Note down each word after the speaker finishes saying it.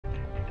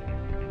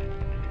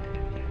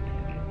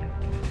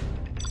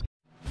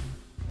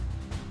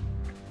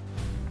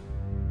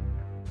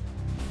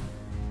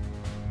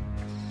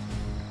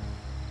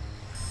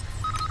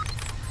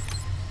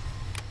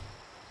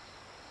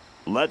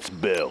Let's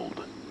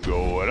build.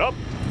 Going up.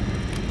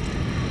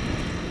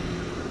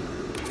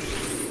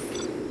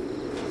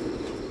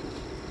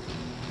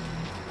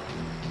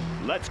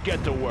 Let's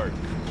get to work.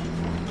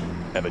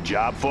 Have a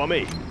job for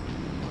me?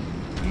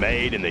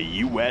 Made in the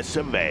US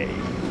of A.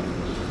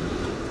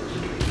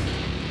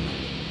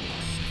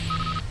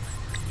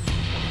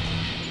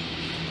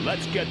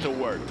 Let's get to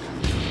work.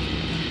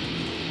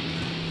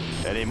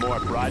 Any more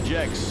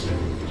projects?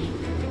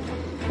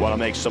 Want to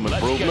make some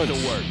improvements?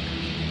 Let's get to work.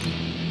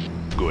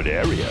 Good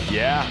area.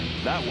 Yeah,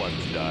 that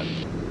one's done.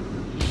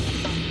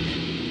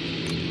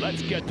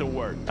 Let's get to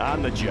work.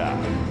 On the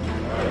job.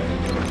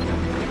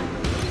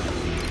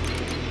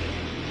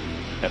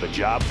 Have a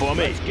job for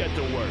me? Let's get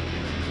to work.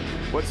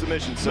 What's the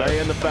mission, sir?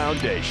 Laying the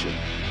foundation.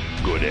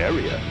 Good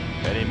area.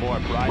 Any more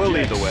projects? We'll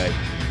lead the way.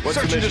 What's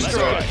the mission,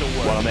 sir? Let's get to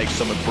work. Want to make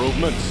some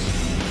improvements?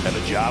 Have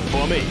a job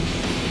for me?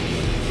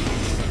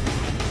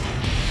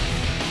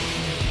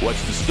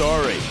 What's the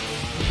story?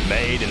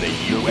 Made in the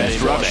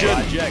U.S.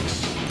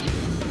 Projects.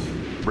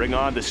 Bring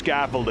on the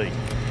scaffolding.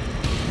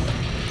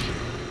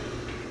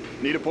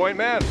 Need a point,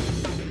 man?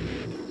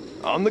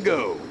 On the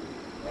go.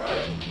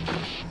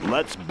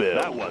 Let's build.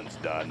 That one's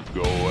done.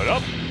 Going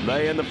up.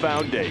 Laying the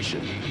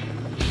foundation.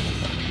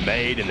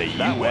 Made in the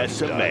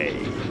U.S. of A.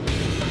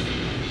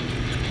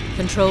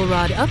 Control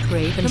rod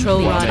upgrade.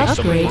 Control rod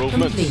upgrade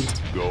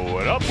complete.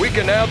 Going up. We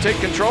can now take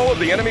control of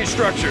the enemy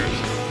structures.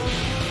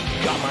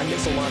 Got my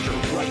missile launcher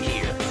right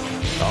here.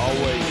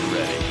 Always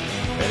ready.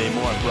 Any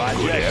more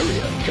projects? Good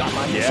area. Got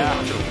my missile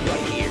launcher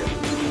right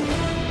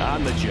here.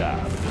 On the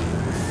job.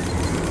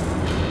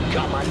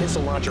 Got my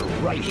missile launcher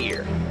right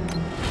here.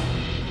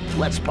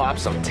 Let's pop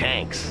some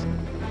tanks.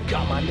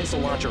 Got my missile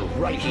launcher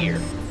right here.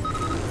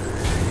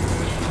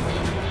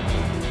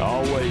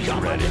 Always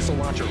Got ready. my missile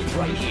launcher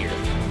right here.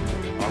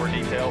 Armor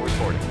detail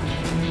reporting.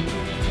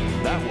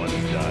 That one's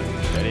done.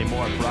 Any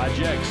more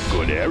projects?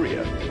 Good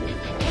area.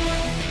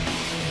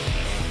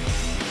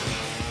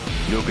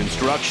 New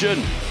construction.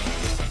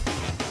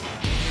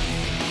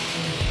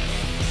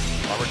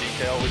 Armor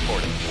detail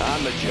reporting.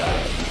 On the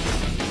job.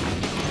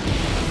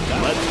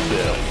 Let's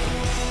build.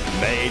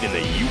 Made in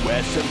the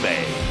U.S. of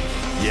A.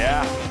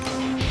 Yeah?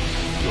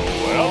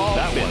 Going up.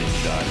 That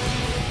one's done.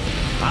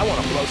 I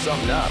want to blow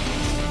something up.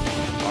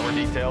 Armor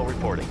detail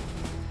reporting.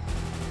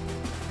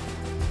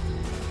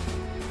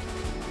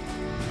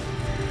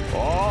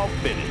 All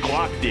finished.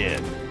 Clocked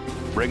in.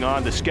 Bring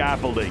on the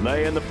scaffolding.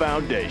 Laying the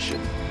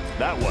foundation.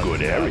 That one's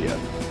good area.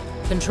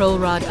 Control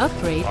rod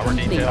upgrade Armor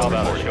complete. detail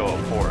about a show of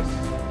force.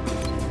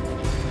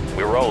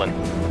 We're rolling.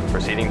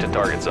 Proceeding to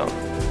target zone.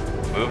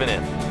 Moving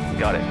in.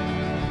 Got it.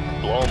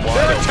 Blow them wide.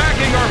 They're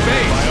attacking our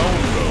base! My own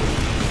road.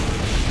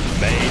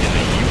 Made in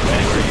the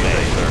U.S. of A.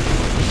 Sir.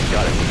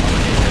 Got it.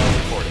 Armor detail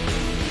reporting.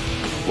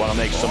 Want to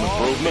make some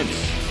improvements?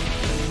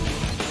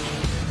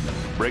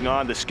 Bring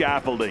on the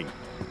scaffolding.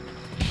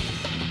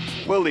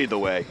 We'll lead the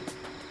way.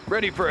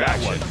 Ready for That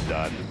action. one's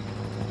done.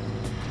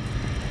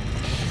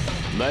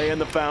 Laying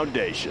the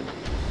foundation.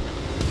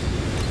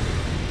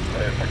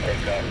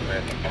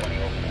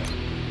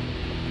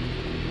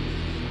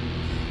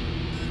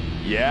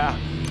 Yeah?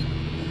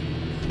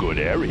 Good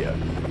area.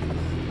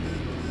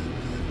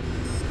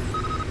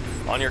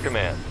 On your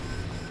command.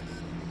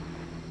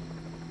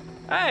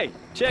 Hey,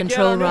 check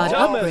Control out our rod new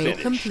tunnel. upgrade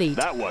Finished. complete.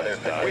 That one's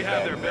done. We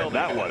have their building.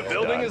 That one's The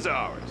building done. is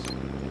ours.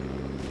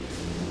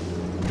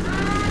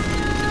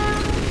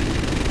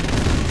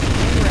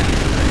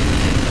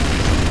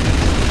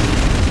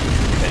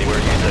 Anywhere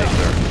you say,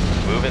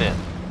 sir. Moving in.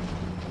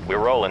 We're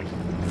rolling.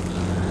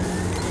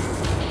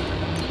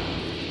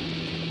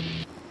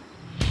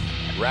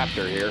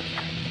 Raptor here.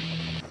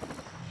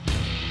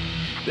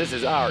 This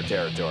is our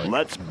territory.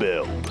 Let's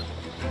build.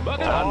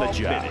 Bucket On the all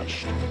job.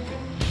 finished.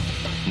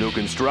 New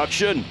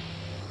construction.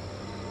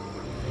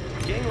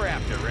 King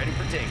Raptor ready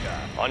for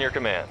takeoff. On your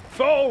command.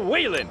 Full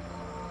wheeling.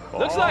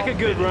 Looks like a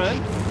good run.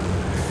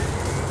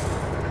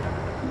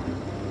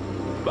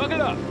 Bucket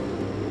up.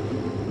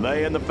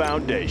 Laying the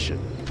foundation.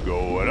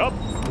 Going up.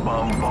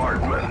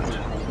 Bombardment.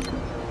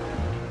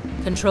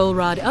 Control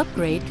rod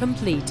upgrade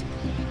complete.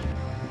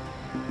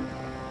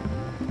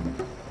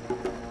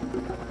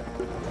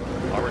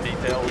 Armor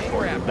detail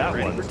reporting. That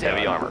Ready one's for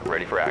heavy done. armor.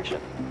 Ready for action.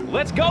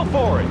 Let's go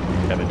for it.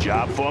 Have a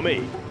job for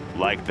me?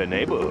 Like the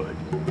neighborhood.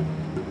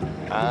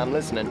 I'm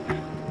listening.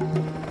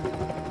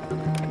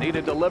 Need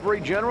a delivery,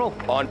 General?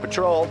 On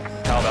patrol.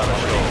 How about a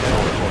show of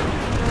force report?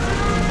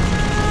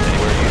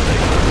 Anywhere you say,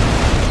 sir.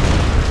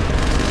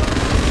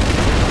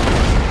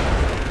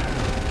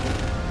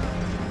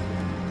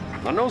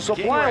 I know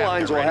supply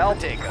lines will help.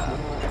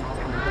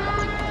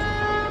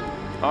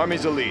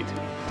 Army's elite.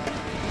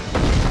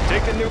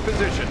 Take a new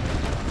position.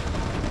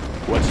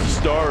 What's the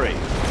story?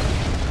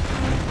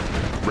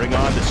 Bring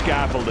on the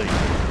scaffolding.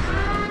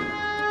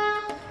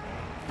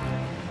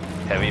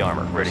 Heavy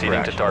armor.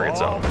 Proceeding to target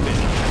zone.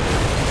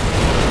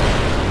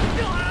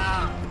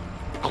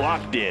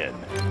 Clocked in.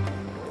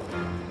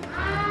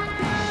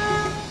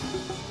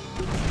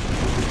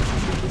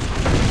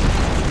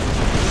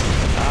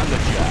 On the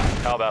job.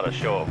 How about a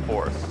show of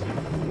force?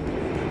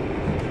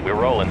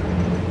 We're rolling.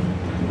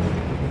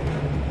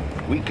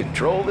 We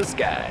control the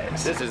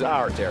skies. This is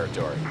our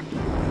territory.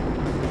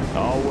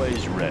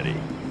 Always ready.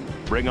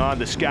 Bring on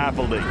the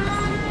scaffolding.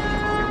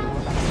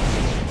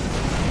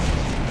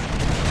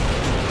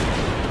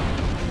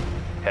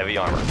 Heavy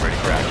armor, ready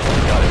for action.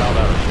 Got it. How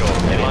about a show?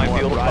 Any My more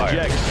field of fire.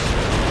 projects?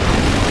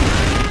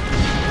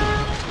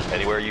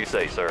 Anywhere you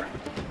say, sir.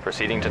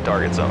 Proceeding to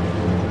target zone.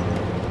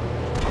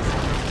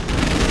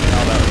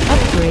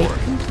 Upgrade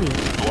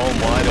complete. Blow 'em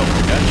wide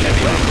open. Got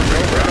heavy armor,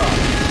 ready for action.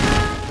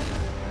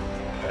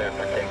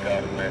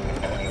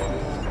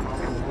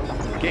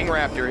 King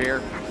Raptor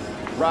here.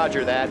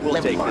 Roger that.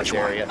 We'll take this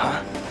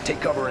area. Take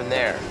cover in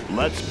there.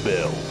 Let's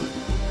build.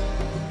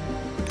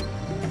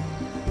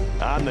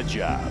 On the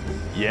job.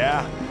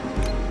 Yeah?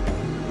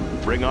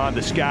 Bring on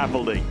the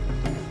scaffolding.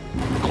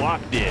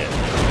 Clocked in.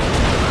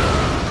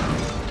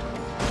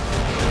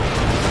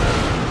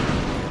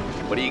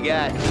 What do you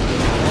got?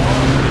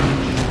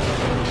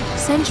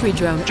 Sentry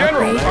drone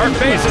General, upgrade our complete.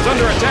 base is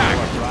under attack.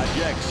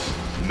 Projects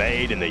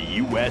made in the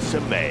US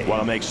of A.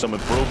 Want to make some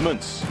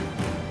improvements?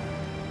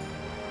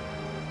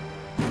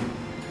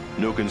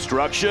 New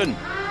construction?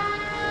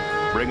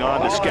 Bring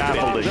on the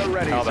scaffolding.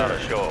 How about a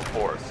show of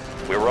force?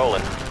 We're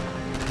rolling.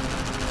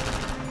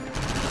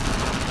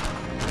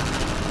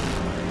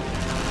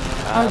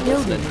 Our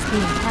building is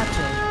being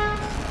captured.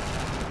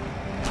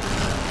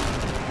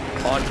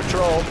 On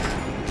patrol.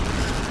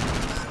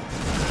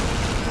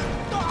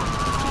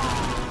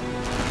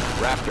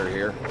 Raptor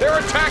here. They're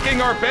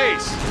attacking our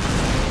base.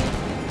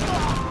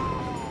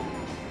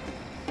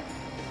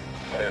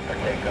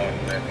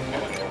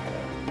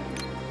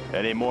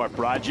 Any more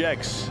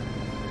projects?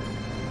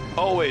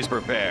 Always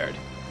prepared.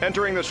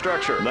 Entering the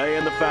structure.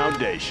 Laying the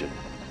foundation.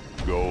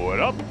 Going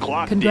up,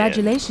 clocked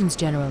Congratulations,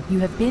 General. You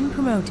have been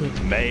promoted.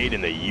 in. Made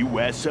in the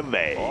US of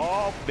A.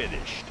 All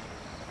finished.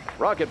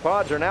 Rocket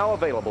pods are now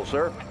available,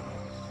 sir.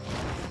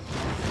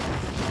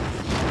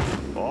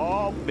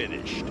 All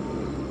finished.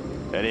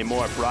 Any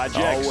more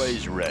projects?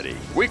 Always ready.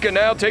 We can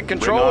now take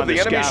control Bring on of the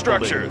the enemy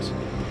scaffolding. structures.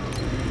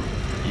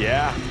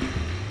 Yeah?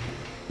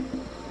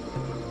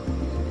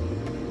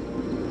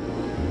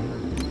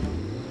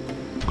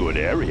 Good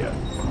area.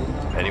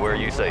 Anywhere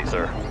you say,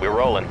 sir. We're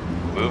rolling.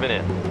 Moving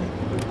in.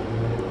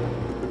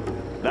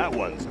 That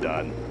one's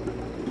done.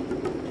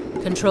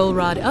 Control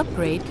rod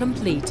upgrade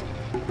complete.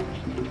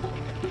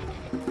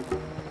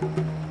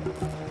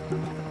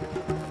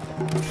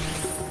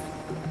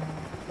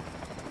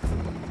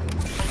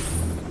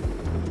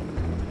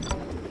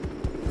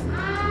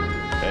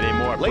 Any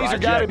more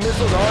Laser-guided projects?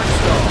 missiles are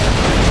installed.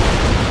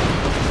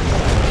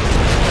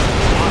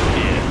 Locked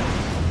in.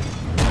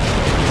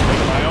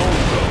 Make my own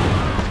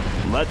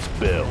road. Let's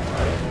build.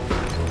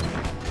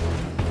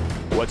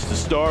 What's the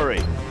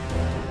story?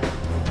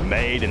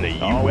 Made in the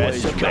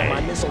US of Got my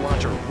A. missile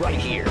launcher right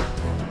here.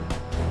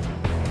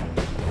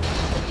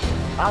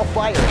 I'll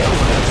fire it.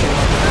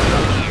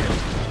 Right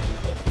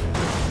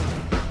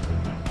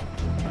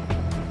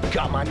here.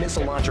 Got my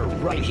missile launcher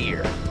right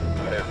here.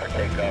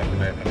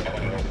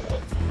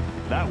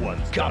 That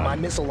one's Got done. my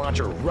missile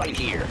launcher right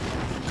here.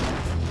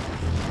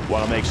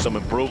 Want to make some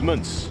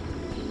improvements?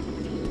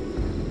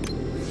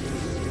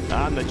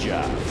 On the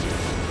job.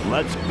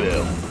 Let's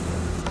build.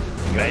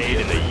 Made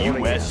in the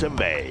US of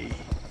A.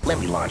 Let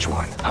me launch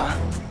one, huh?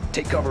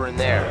 Take cover in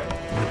there.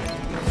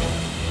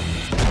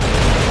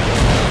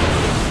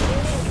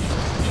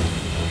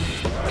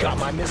 Got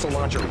my missile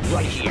launcher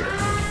right here.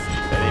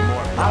 Any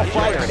more I'll projects?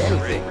 fire at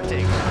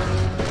anything.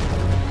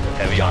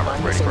 Heavy Got armor, my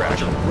ready missile for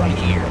launcher action. right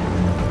here.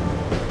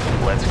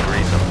 Let's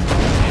grease them.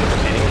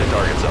 Proceeding to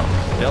target zone.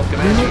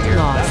 Unit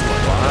lost.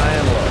 Fly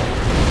and low.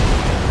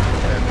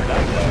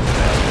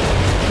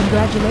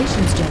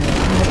 Congratulations, General. You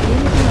have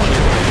been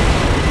promoted.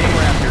 King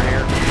Raptor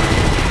here.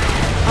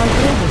 Our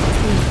building is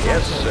being captured.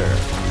 Yes, sir.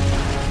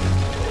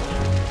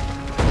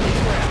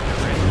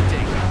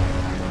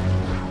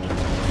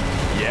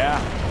 Yeah?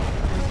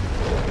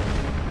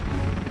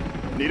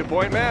 Need a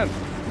point man?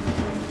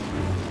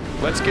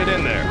 Let's get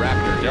in there.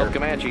 Raptor here.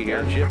 Comanche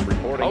here. Ship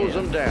reporting. Hose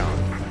them down.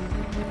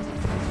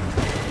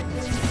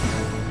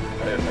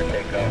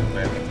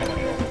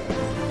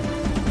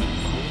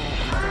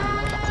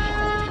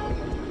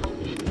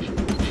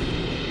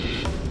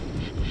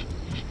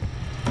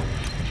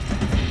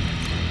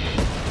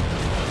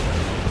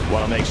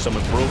 Want to make some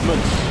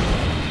improvements?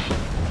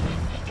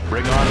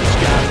 Bring on the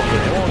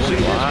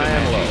scaffolding. High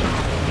and low.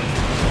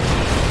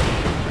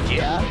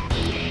 Yeah?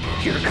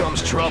 Here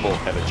comes trouble.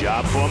 Have a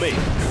job for me?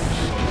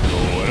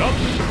 Going up.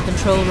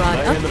 Control rod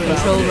Laying the upgrade.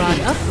 Control rod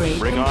foundation. upgrade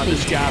Bring on the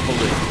complete.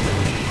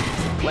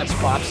 scaffolding. Let's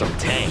pop some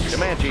tanks.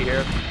 Comanche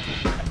here.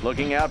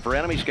 Looking out for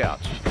enemy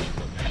scouts.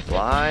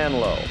 Flying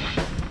low.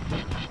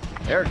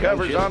 Air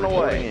cover's on the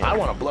way. I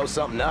want to blow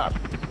something up.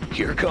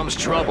 Here comes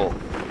trouble.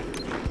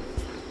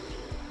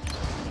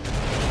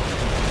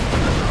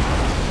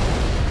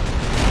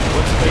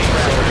 What's the base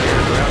over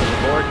here? Ground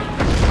support.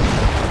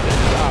 This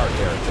is our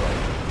territory.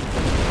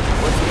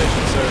 What's the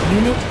mission, sir?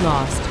 Unit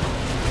lost.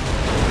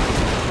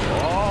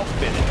 All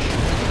finished.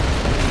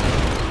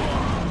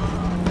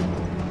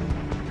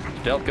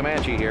 Stealth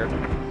Comanche here.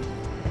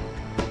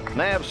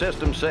 Nav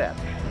system set.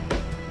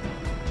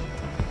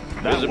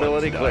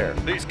 Visibility clear.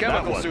 These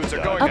chemical suits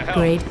are going to help.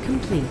 Upgrade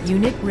complete.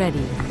 Unit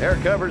ready. Air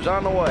cover's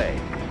on the way.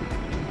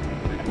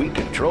 We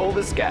control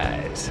the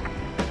skies.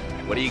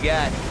 What do you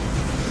got?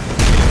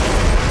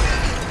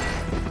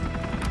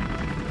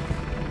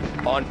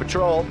 On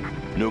patrol.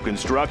 New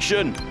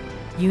construction.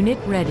 Unit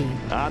ready.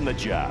 On the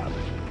job.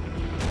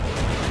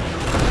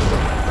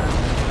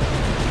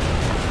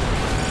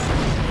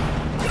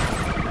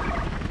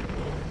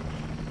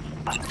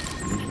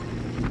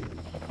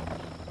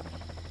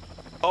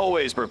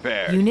 Always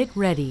prepared. Unit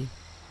ready.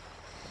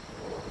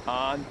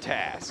 On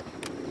task.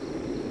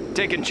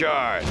 Taking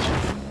charge.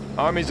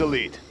 Army's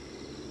elite.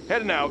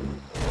 Heading out.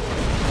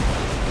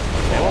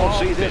 They won't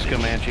see this,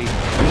 Comanche.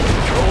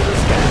 Control the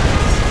skies.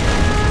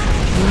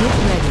 Unit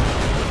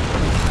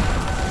ready.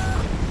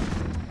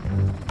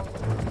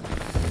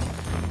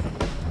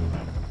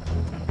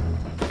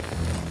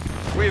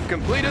 We have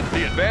completed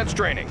the advanced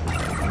training.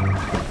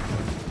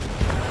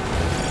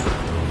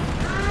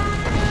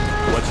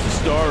 What's the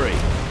story?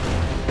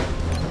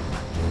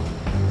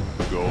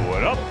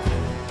 Going up.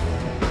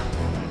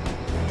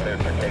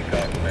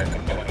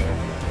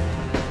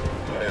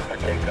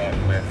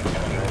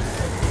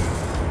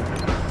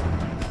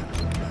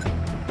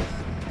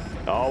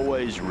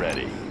 Always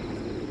ready.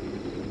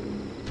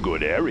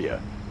 Good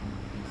area.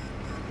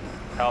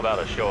 How about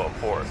a show of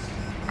force?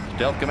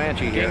 Stealth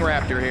Comanche here. King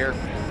Raptor here.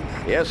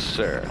 Yes,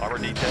 sir. Armor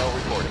detail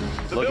reporting.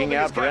 Looking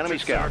out for enemy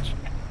scouts.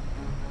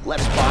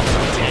 Let's pop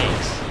some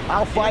tanks.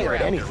 I'll fire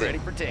at Raptor anything. ready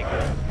for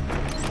takeoff.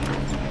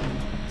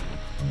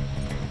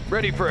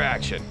 Ready for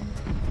action.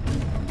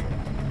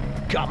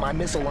 Got my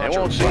missile They launcher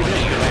won't see right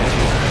this, here.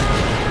 Comanche.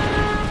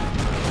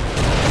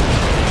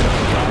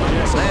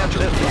 Nav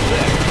system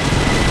set.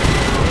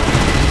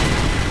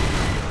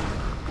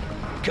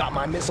 Got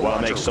my missile Want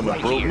to launcher make some right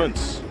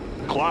improvements?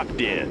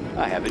 Clocked in.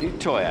 I have a new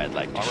toy I'd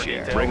like to Armor share.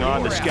 detail Bring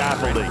on the reporting.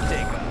 scaffolding. Ready for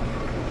takeoff.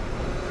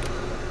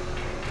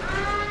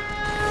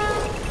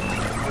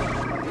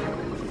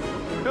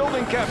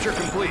 Building capture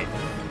complete.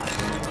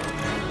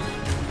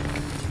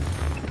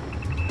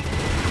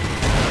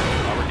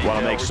 Armor Want detail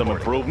to make some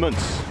reporting.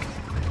 improvements?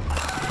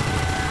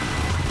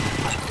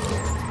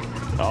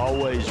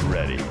 Always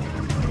ready.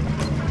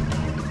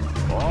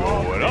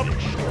 Going up.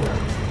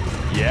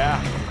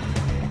 Yeah.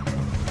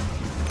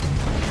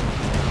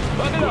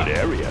 Good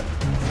area.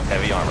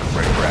 Heavy armor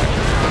ready for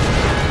action.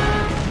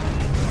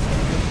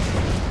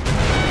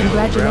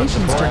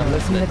 Congratulations, General.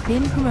 You have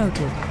been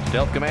promoted.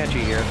 Stealth Comanche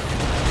here.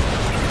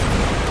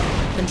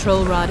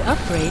 Control rod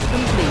upgrade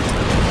complete.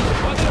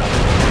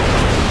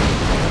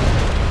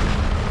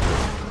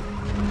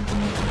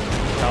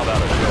 How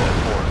about a show of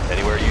force?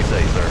 Anywhere you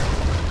say, sir.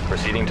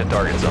 Proceeding to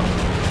target zone.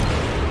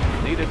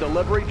 Need a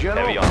delivery,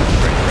 General? Heavy armor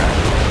ready for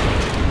action.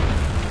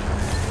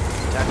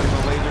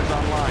 Tactical lasers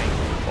online.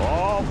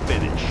 All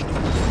finished.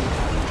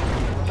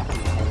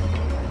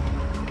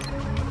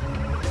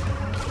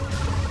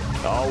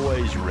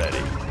 Always ready.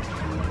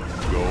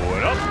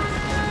 Going up.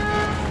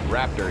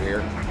 Raptor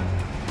here.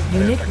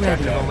 Unit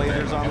ready. Tactical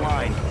lasers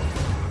online.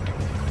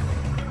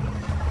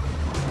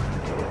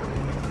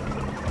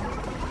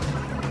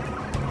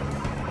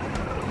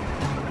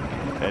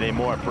 Any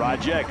more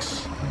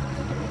projects?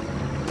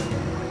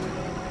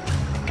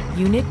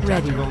 Unit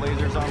ready. Tactical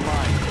lasers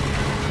online.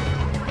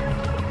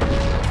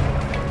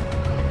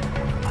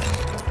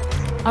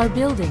 Our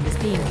building is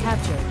being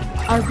captured.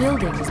 Our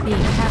building is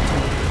being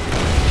captured.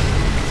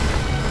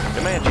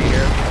 Comanche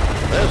here.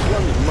 This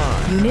one's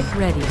mine. Unit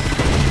ready.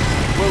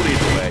 We'll lead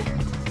the way.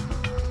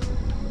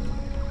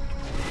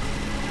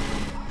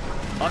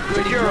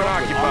 Secure and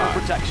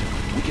occupied. Protection.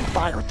 We can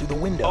fire through the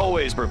window.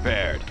 Always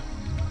prepared.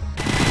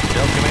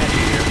 Stealth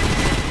Comanche here.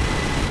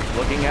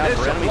 Looking out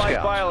for enemy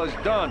scouts. file is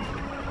done.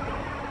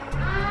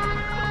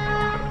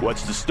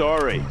 What's the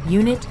story?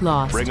 Unit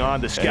lost. Bring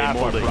on the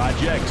scaffolding. Any more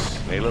projects?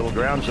 A little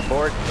ground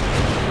support.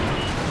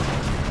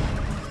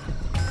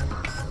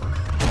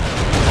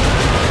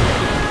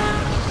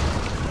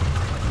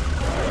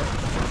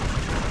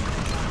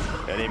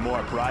 Any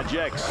more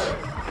projects?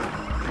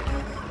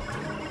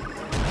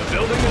 The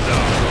building is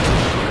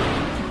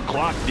up.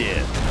 Clocked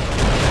in.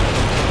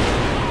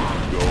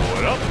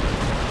 Going up.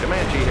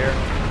 Comanche here.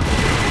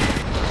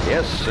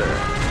 Yes, sir.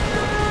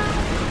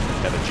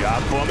 Have a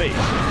job for me?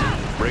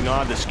 Bring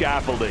on the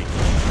scaffolding.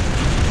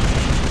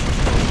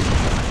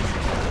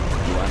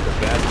 You want the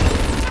best?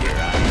 Here I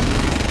am.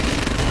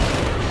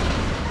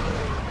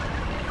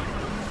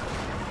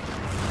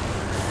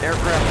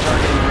 Aircraft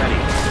targeting ready.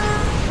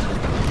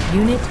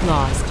 Unit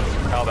lost.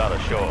 How about a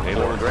show of A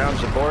little force? ground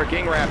support.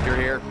 King Raptor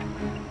here.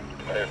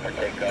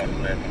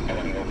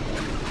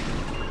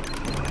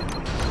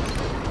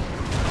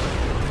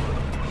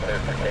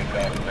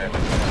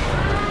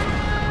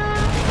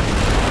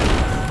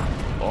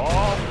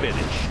 All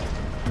finished.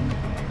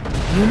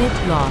 Unit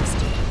lost.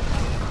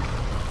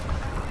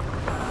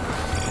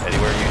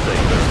 Anywhere you say,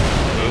 sir.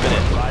 Moving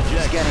in.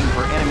 Projects? Scanning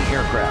for enemy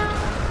aircraft.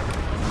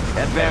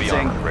 Heavy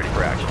Advancing. armor ready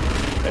for action.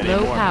 Any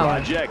Low more power.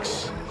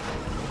 projects?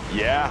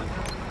 Yeah.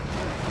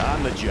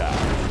 On the job.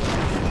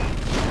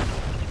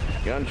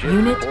 Gunship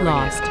Unit reporting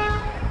lost.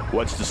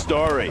 What's the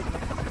story? in.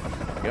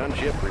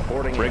 Gunship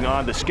reporting Bring in.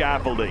 on the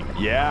scaffolding,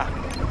 yeah?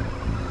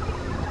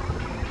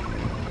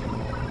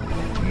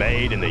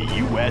 Made in the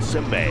US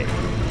of A.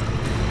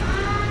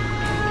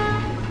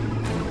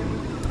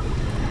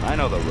 I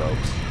know the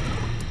ropes.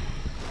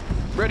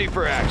 Ready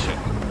for action.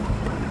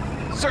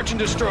 Search and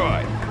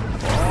destroy.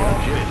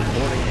 Gunship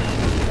reporting in.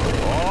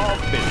 All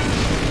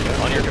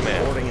finished. On your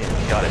command. Reporting in.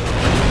 Got it.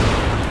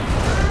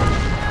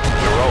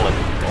 We're rolling.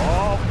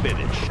 All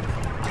finished.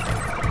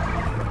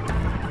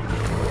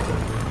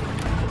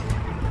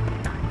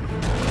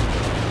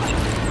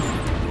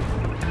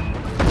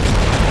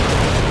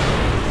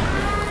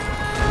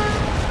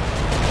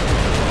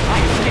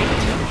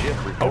 Gunship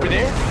reporting Over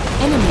there?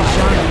 Enemy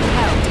Charlie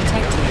Hell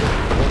detected.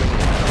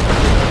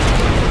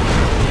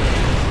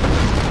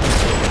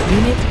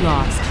 Unit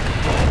lost.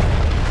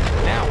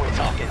 Now we're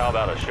talking. How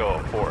about a show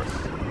of force?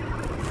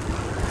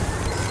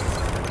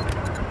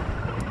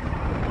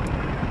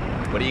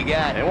 What do you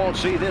got? They won't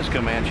see this,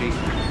 Comanche.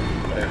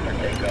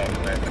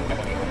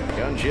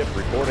 Gunship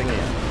reporting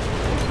in.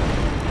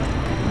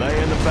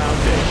 Laying the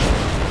foundation.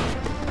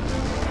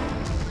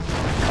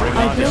 Bring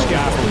Our on the building is being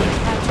scaffolding.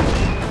 captured.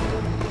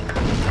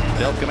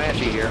 Stealth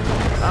Comanche here.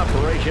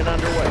 Operation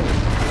underway.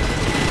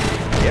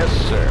 Yes,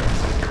 sir.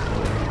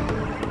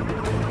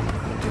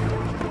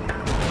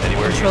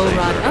 Anywhere you Control say,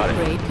 rod sir. Got it.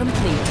 upgrade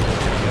complete.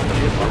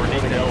 Gunship Armor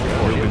reporting detail in.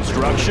 reporting. New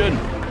construction.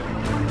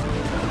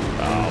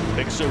 I'll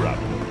fix her up.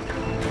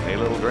 A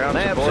little ground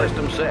Nav support.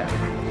 system set.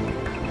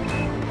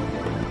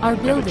 Our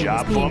building is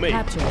job for being me.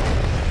 captured.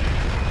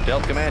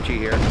 Stealth Comanche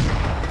here.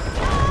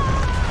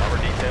 Armor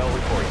detail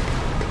reporting.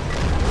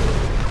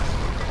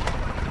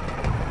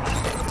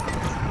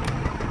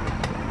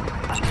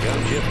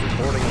 Gunship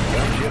reporting in.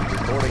 Gunship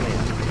reporting in.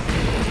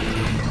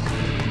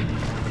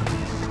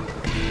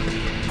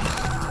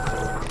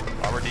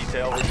 Armor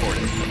detail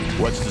reporting.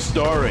 What's the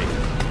story?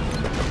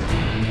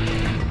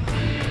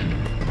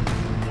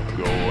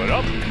 Going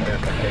up. Comanche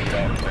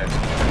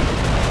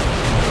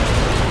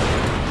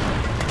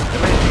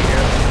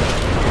here.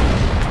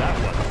 That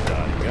one's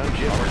done.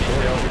 Gunship Armor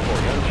detail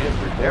reporting. Gunship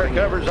reporting. Air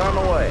cover's on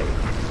the way.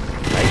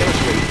 Making a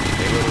sweep.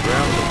 A little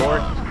ground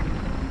support.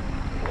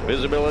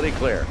 Visibility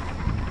clear.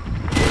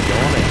 We're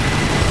going in.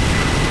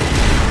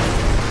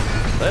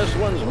 This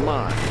one's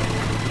mine.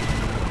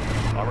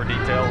 Armor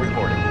detail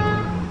reporting.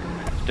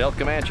 Stealth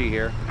Comanche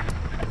here.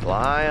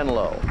 Flying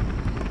low.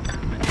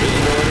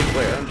 Visibility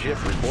clear. Gunship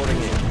reporting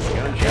in.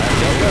 Gunship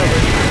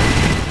coverage.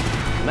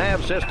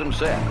 Nav system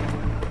set.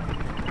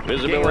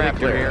 Visibility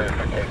clear.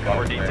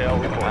 Armor detail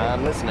reporting.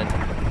 I'm listening.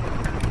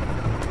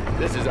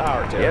 This is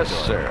our territory. Yes,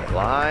 sir.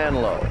 Flying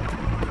low.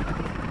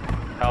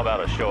 How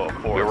about a show of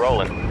force? We're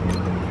rolling.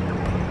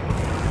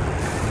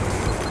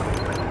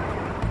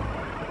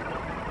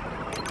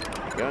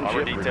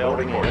 Armor Gunship detail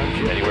reporting in. reporting.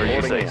 Gunship Anywhere you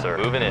reporting say, in. sir.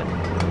 Moving in.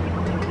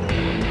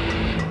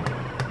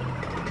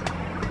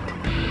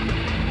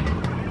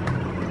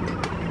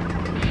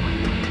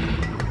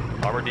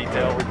 Armor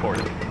detail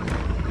reporting.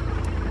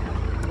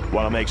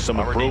 Want to make some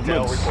Armor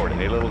detail improvements?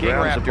 reporting. A little King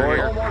ground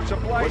Raptor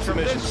support. here. What's the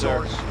mission,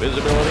 sir?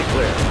 Visibility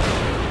clear.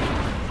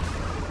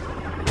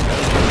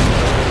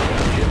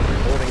 Gunship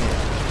reporting in.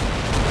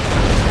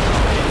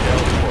 Detail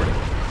reporting.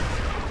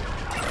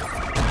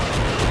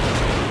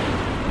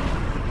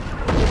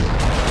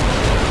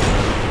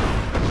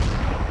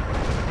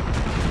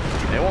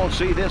 They won't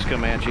see this,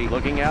 Comanche.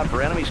 Looking out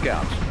for enemy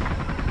scouts.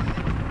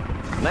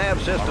 Nav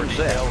Armor system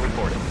detail set.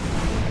 reporting.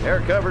 Air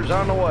cover's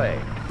on the way.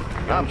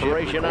 Gunship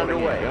Operation reporting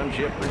underway. in.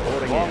 Gunship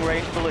reporting in.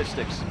 Long-range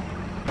ballistics.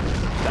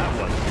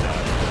 That one's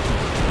done.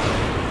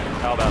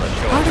 How about a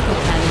show of Particle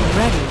force? cannon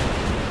ready.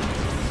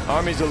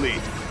 Army's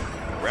elite.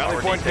 Rally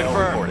Armor point detail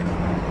confirmed.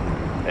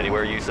 reporting.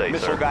 Anywhere you say,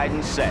 Missile sir.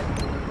 guidance set.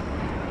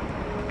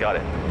 Got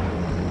it.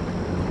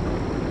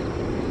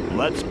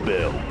 Let's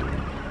build.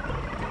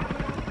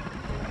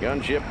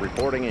 Gunship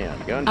reporting in.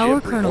 Gunship Our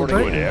Colonel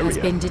reporting Burton in. has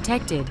been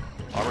detected.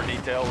 Armor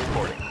detail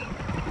reporting.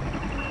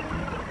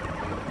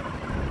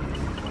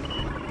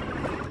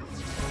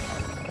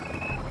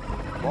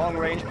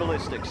 Long-range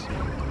ballistics.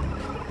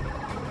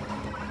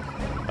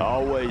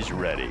 Always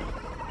ready.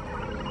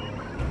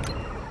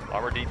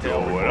 Armor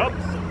detail Going reporting. up.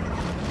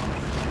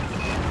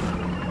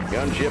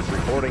 Gunship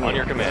reporting On in.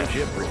 your command.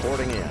 Gunship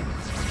reporting in.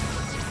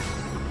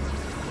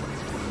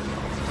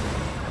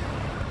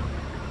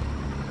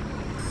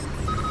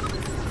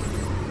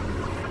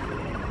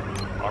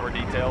 Armor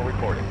detail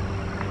reporting.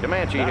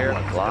 Comanche That here.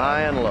 one's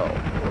Flying low.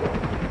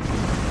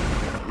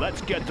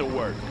 Let's get to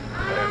work.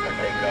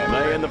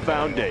 Laying the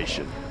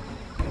foundation.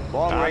 On the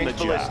Long-range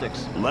job.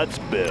 ballistics. Let's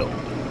build.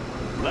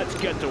 Let's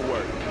get to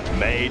work.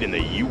 Made in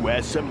the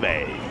US of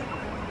A.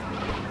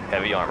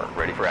 Heavy armor,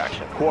 ready for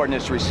action.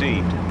 Coordinates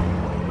received.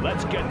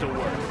 Let's get to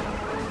work.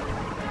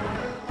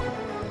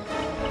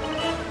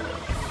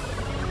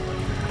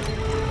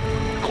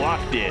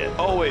 Clocked in.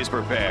 Always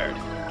prepared.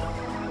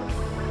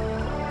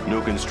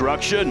 New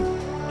construction.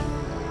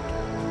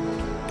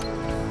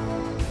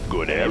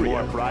 Good area. Any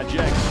more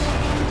projects?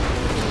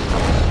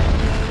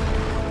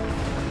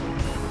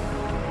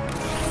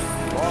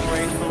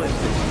 Long-range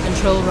ballistics.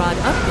 Control rod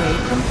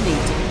upgrade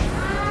complete.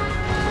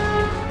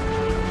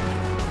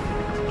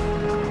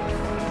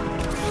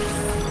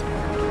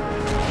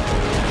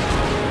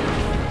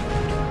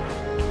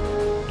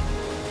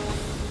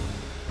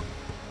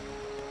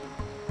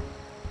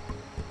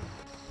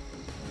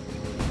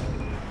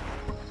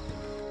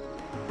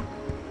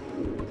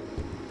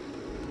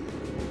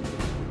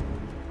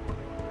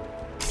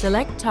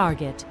 Select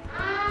target.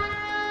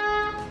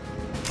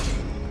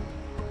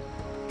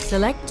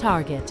 Select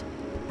target.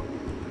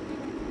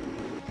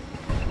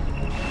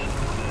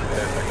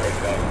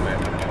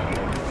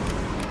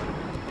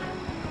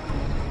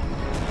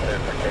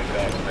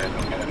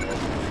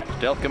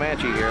 Stealth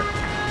Comanche here.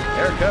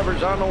 Air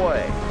cover's on the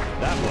way.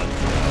 That one.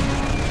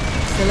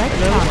 Select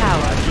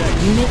power.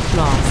 Unit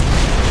lost.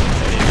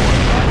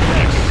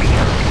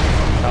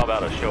 How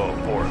about a show of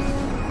force?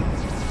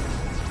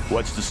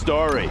 What's the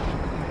story?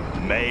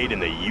 Made in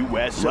the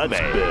U.S. Let's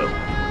build.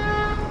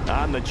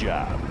 On the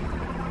job.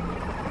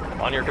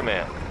 On your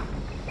command.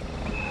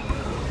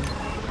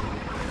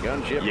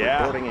 Gunship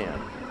reporting in.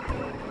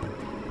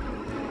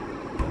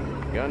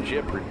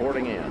 Gunship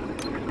reporting in.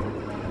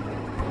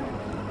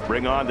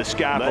 Bring on the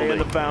scaffolding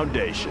and the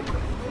foundation.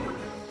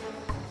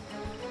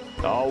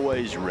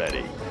 Always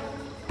ready.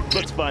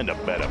 Let's find a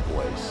better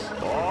place.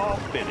 All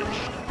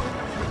finished.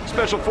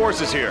 Special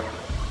forces here.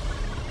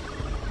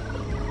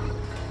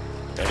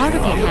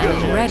 Particle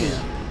cannon ready.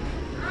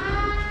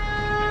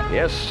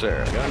 Yes,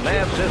 sir.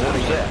 Nav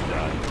system set.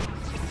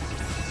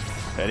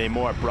 Any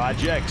more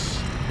projects?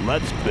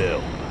 Let's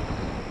build.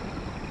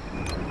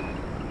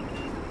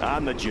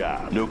 On the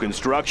job. New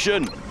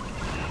construction?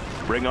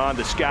 Bring on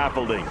the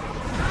scaffolding.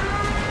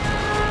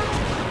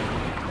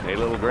 A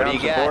little ground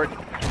support.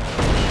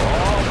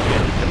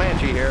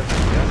 Comanche here.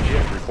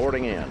 Gunship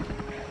reporting in.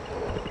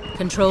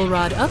 Control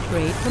rod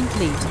upgrade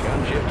complete.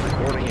 Gunship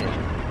reporting in.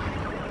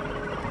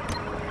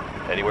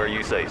 Anywhere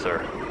you say,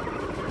 sir.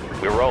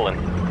 We're rolling.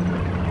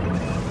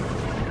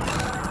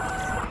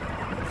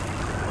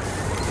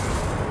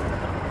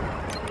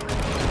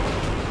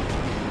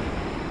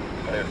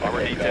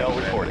 Armor detail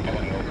reporting.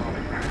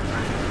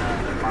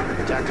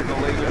 Tactical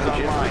lasers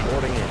online.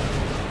 Reporting in.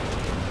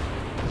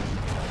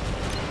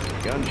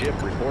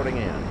 Gunship reporting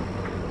in.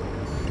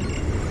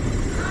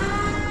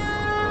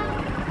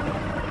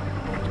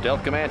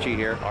 Stealth Comanche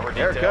here.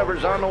 Air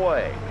cover's on the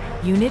way.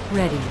 Unit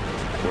ready.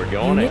 We're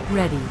going Unit in.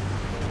 ready.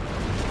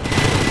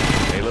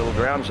 A little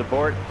ground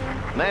support.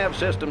 Nav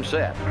system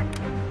set.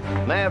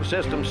 Nav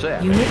system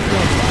set. Unit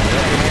ready.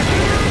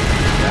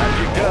 Got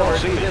you covered.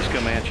 See this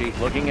Comanche.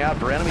 Looking out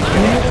for enemy.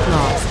 Unit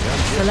lost.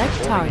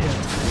 Select target.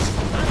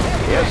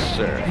 Yes,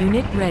 sir.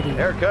 Unit ready.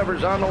 Air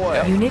cover's on the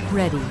way. Unit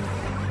ready.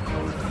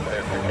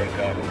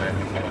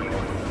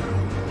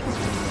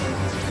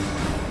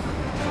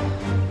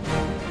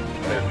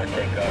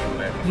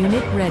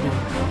 Unit ready.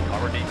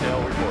 Armor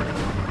detail reporting.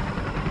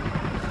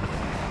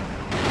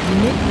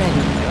 Unit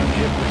ready.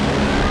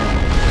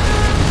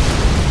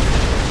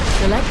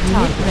 Select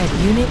target ready.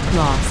 Unit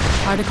lost.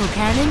 Particle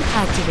cannon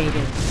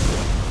activated.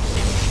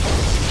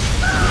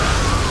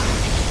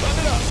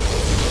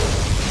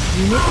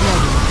 Unit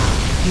ready.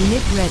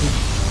 Unit ready.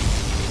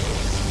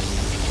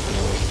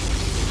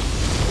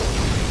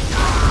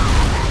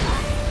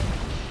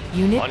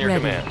 Unit On your ready.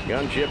 command.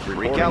 Gunship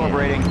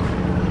Recalibrating.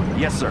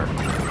 Yes, sir.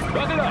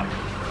 Run it up.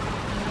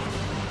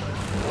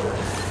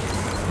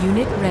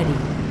 Unit ready.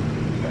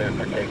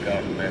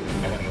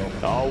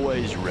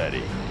 Always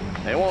ready.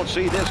 They won't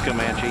see this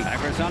Comanche.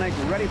 Hypersonic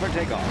ready for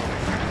takeoff.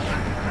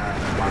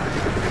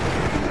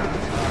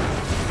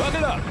 Run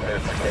it up.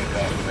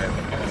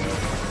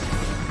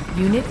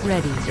 Unit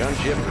ready.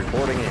 Gunship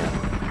reporting in.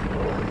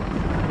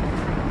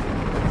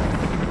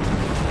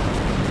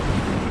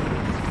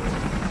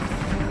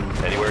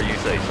 Anywhere you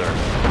say, sir.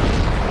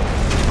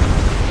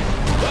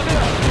 Run it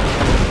up.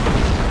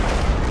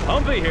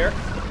 Humvee here.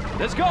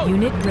 Let's go.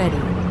 Unit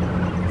ready.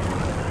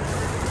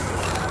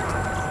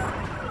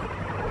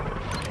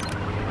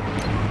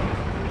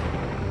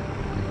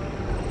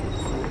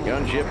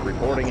 Gunship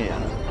reporting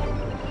in.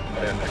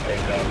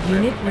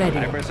 Unit ready.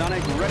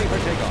 Hypersonic ready for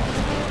takeoff.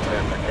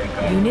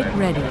 Unit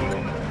ready.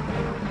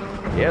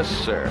 Yes,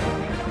 sir.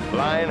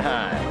 Flying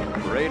high.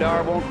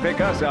 Radar won't pick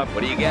us up.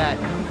 What do you got?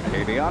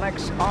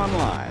 Avionics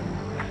online.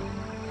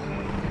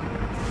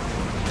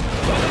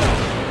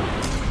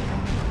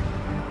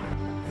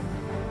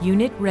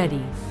 Unit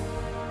ready.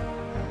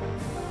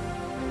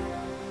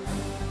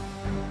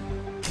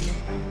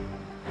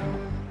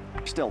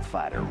 Stealth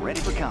fighter ready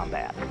for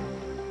combat.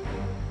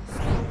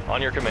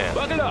 On your command.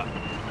 Buck it up.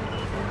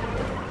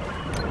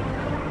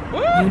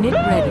 Unit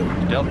ready.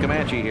 Stealth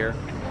Comanche here.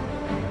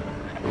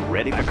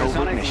 Ready for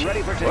covert mission.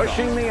 Ready for takeoff.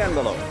 Pushing the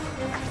envelope.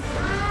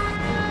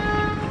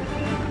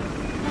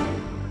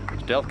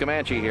 Stealth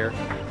Comanche here.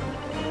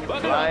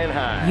 Flying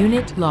high.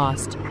 Unit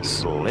lost.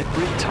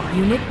 Slippery time.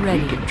 Unit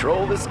ready.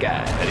 Control the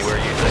sky. Anywhere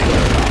you say,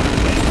 sir.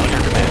 On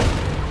your command.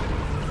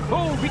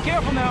 Oh, be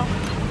careful now.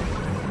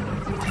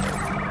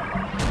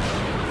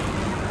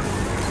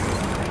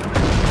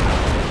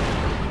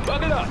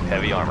 Bug it up.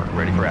 Heavy armor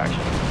ready for action.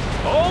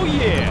 Oh,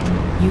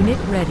 yeah! Unit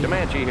ready.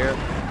 Comanche here.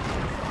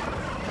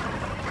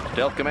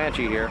 Stealth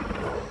Comanche here.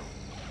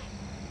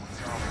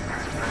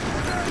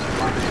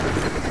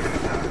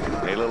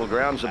 A little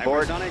ground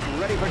support. Hypersonic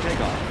ready for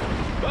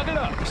takeoff. Buck it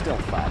up!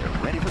 Stealth fighter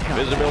ready for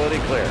combat. Visibility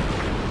clear.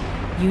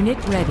 Unit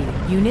ready.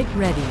 Unit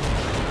ready.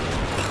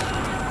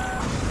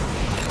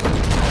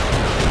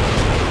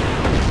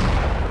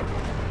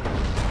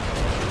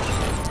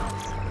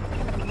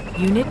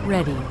 Unit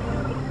ready.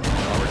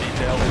 Armor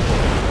detail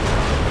reporting.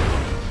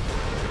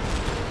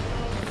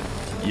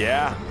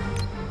 Yeah.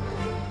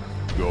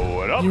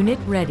 Going up. Unit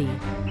ready.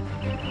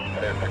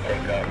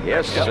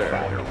 Yes, Stealth sir.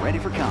 fighter ready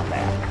for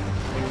combat.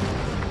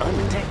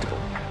 Undetectable.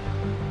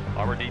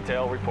 Armor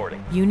detail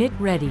reporting. Unit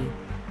ready.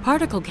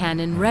 Particle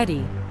cannon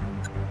ready.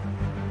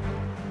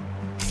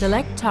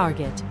 Select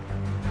target.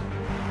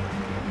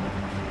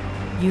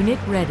 Unit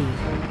ready.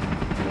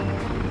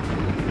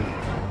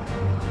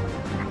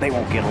 They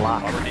won't get a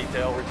lock. Armor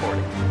detail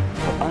reporting.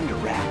 We're under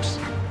wraps.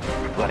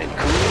 But it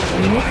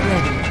could. Unit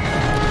ready.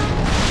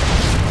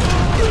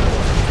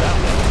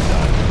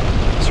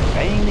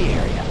 Surveying the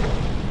area.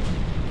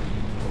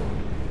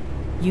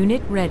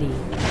 Unit ready.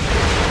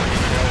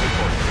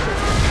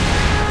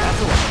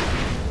 That's a lock.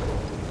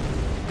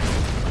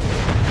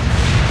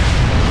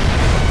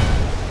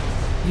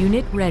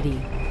 Unit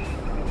ready.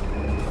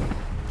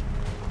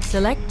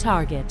 Select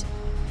target.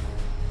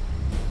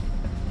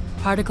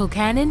 Particle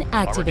cannon Armor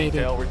activated.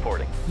 detail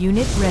reporting.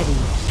 Unit ready.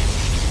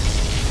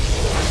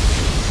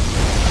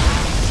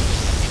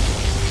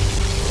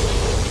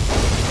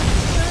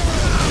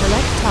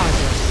 Select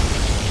target.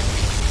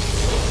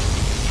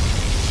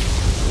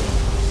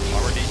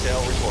 Armor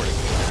detail reporting.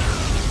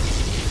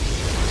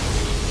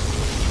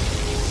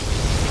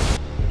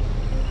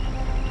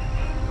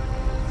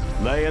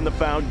 Laying the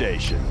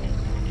foundation.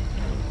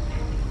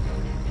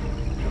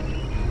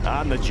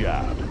 On the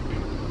job.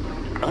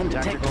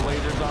 Undetectable.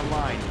 lasers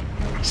online.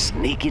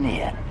 Sneaking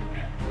in.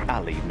 I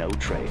leave no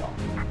trail.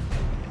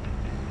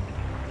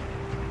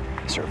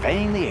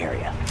 Surveying the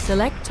area.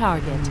 Select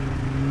target.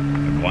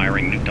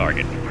 Acquiring new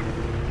target.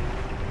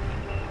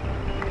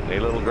 A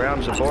little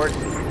ground support.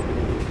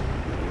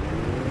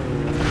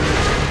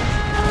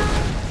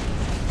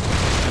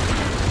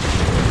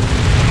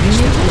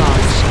 Unit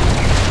lost.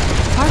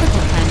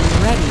 Particle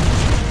cannon ready.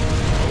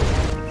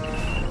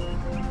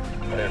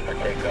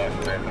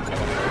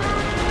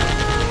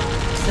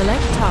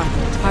 Select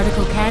target.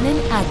 Particle cannon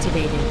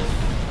activated.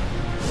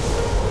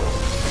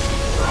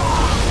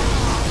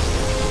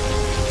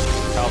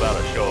 How about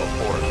a show of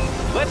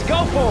force? Let's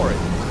go for it!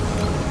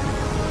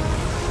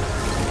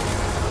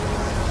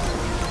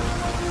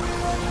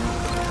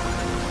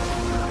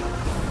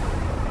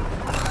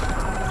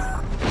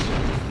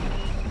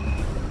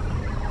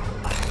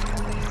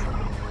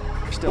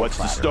 Stealth What's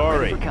the fighter story?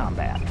 ready for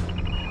combat.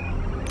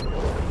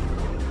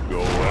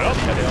 Going up.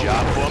 Got a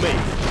job for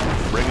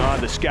me. Bring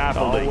on the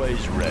scaffolding.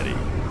 Always ready.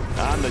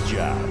 On the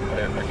job.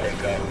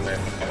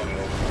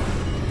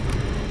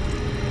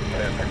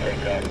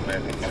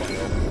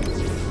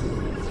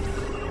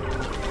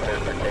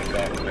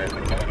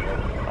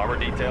 Armor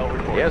detail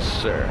reporting. Yes,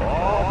 sir.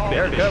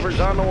 Air cover's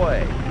on the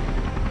way.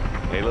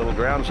 A little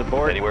ground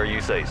support. Anywhere you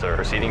say, sir.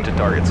 Proceeding to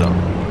target zone.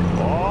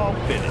 All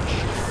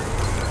finished.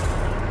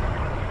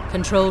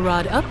 Control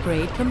rod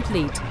upgrade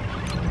complete.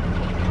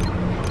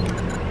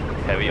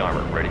 Heavy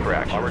armor ready for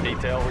action. Armor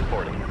detail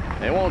reporting.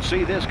 They won't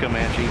see this,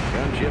 Comanche.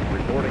 Gunship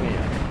reporting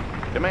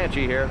in.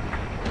 Comanche here.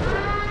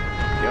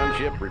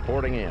 Gunship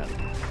reporting in.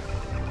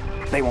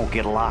 They won't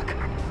get a lock.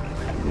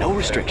 No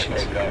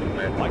restrictions.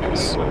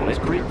 Solid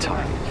grid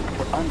target.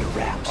 We're under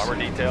wraps. Armor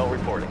detail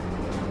reporting.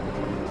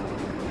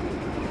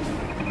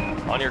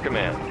 On your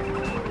command.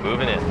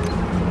 Moving in.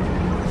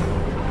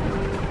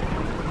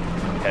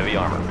 Heavy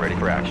armor ready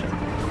for action.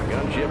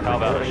 Gunship How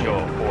about a reporting show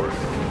in. of force?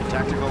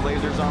 Tactical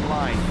lasers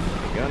online.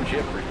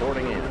 Gunship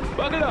reporting in.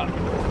 Buck it up!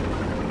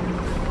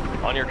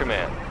 On your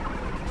command.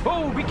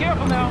 Oh, be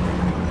careful now!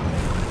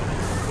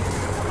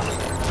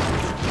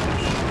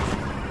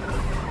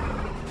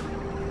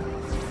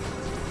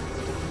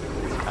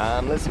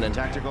 I'm listening.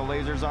 Tactical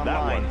lasers That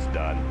online. one's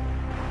done.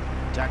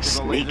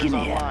 Tactical Sneaking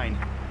lasers in. online.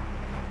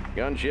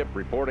 Gunship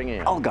reporting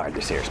in. I'll guard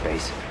this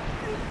airspace.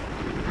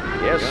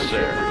 Yes, Gunship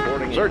sir.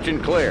 reporting in. Search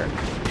and clear.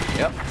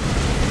 Yep.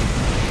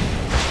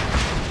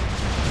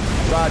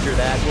 Roger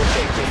that. We'll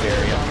take this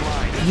area.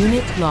 Online.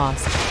 Unit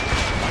lost.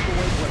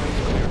 Microwave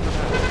weapons clear for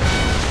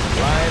battle.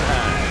 Flying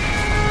high.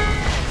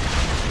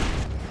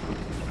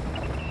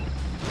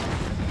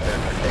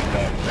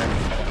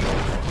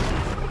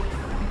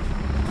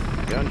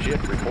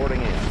 Gunship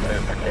reporting in.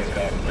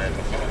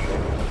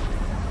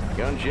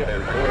 Gunship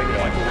reporting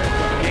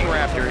in. King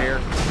Raptor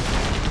here.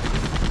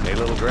 A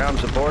little ground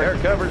support. Air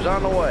cover's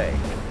on the way.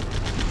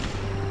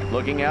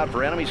 Looking out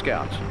for enemy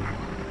scouts.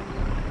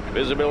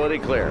 Visibility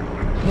clear.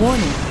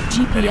 Warning. Anywhere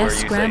you GPS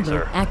say,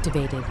 scrambler sir.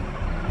 activated.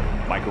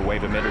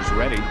 Microwave emitters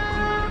ready.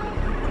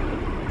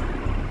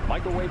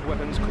 Microwave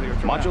weapons clear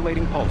for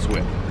modulating pulse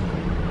width.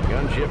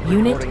 Gunship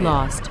Unit reporting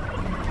lost.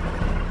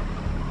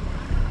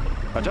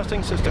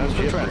 Adjusting systems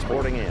for Gunship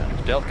transport. reporting in.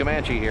 Stealth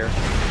Comanche here.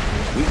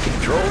 We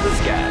control the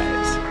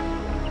skies.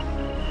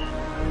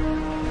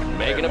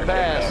 Making a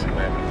pass.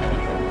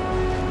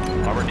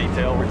 Armor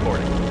detail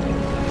reporting.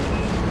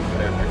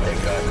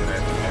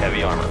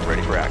 Heavy armor,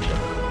 ready for action.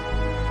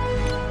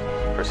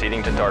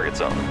 Proceeding to target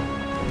zone.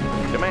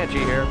 Comanche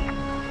here.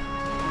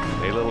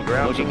 A little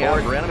ground Looking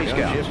support. out for enemy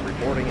scouts. Gunship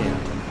reporting in.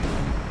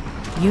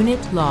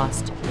 Unit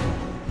lost.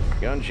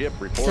 Gunship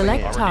reporting Select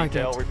in. Armor target.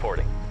 detail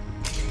reporting.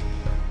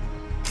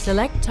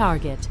 Select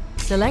target.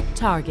 Select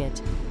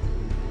target.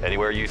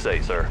 Anywhere you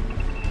say, sir.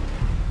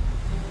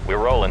 We're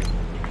rolling.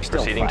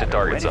 Proceeding to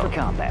target ready zone. for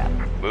combat.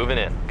 Moving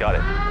in. Got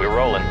it. We're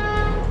rolling.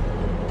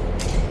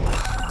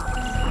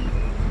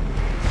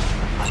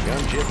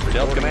 Gunship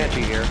Stealth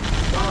Comanche here.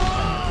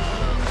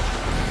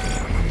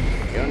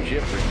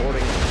 Gunship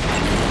reporting in.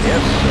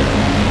 Yes,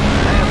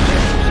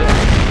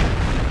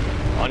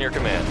 sir. On your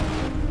command.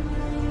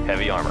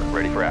 Heavy armor,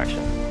 ready for action.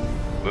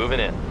 Moving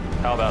in.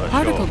 How about a show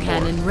Particle of force?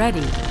 cannon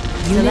ready.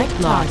 Unit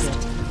lost.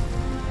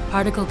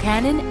 Particle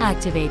cannon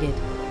activated.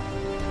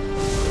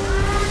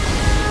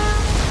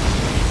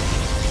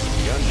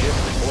 Gunship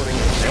reporting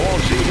in. They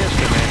won't see this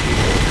Comanche.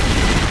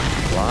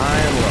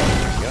 Flying low.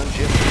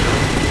 Gunship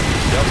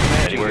Stealth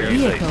Comanche Anywhere here. you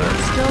say, Vehicle sir.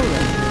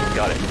 stolen.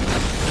 Got it.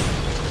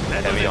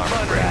 Heavy armor,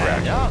 ready for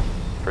action.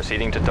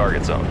 Proceeding to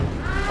target zone.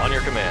 On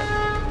your command.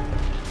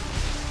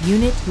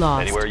 Unit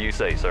lost. Anywhere you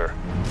say, sir.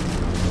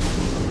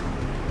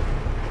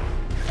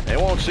 They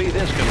won't see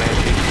this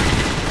Comanche.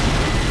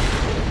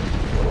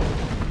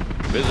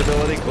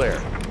 Visibility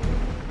clear.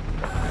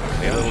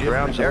 A little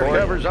ground support. Air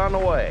cover's on the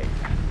way.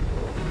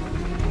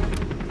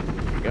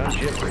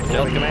 Gunship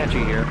Stealth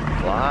Comanche here.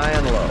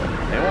 Flying low.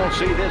 They won't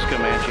see this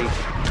Comanche.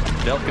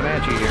 Stealth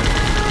Comanche here.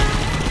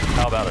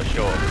 How about a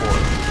show of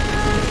force?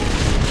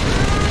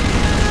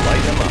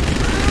 Light them up.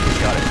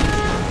 Got it.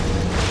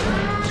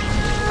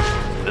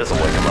 This'll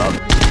wake them up.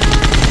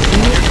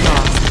 Unit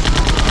lost.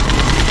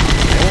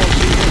 They won't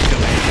see this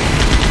Comanche.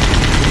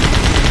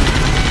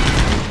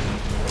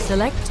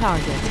 Select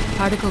target.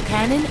 Particle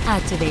cannon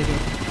activated.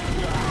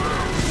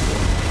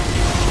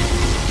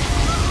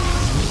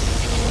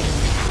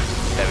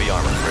 Heavy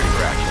armor, ready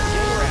for action.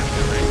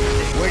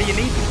 Where do you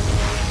need me?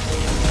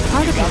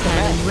 Particle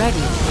cannon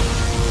ready.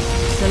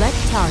 Select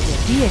target.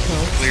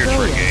 Vehicle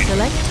stolen.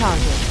 Select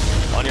target.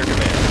 On your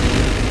command.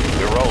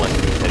 We're rolling.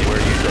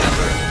 Anywhere you say,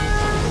 sir.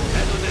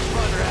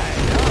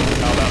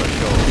 How about a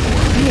show of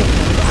force?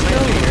 Vehicle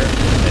stolen.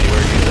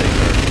 Anywhere you say,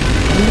 sir.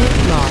 Unit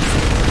lost.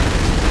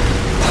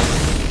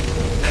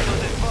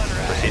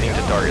 Proceeding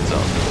to target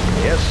zone.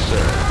 Yes,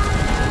 sir.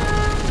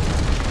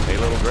 A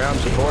little ground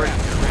support.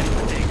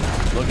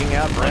 Looking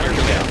out for On your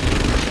enemy command.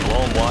 scouts.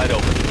 Blow 'em wide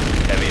open.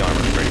 Heavy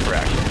armor, ready for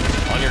action.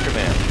 On your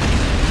command.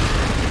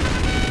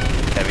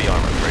 Heavy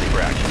armor, ready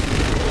for action.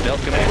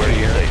 Stealth Anywhere Comanche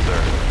you here. say,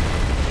 sir.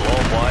 Blow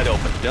 'em wide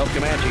open. Stealth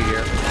Comanche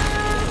here.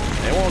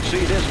 They won't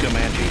see this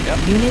Comanche. Yep.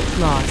 Unit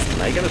lost.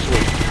 Making a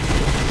sweep.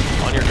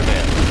 On your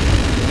command.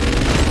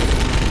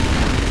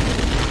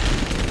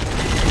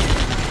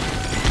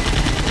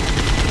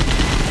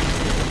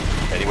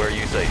 Anywhere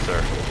you say,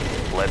 sir.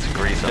 Let's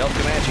grease 'em. Stealth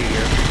Comanche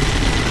here.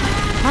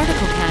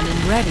 Particle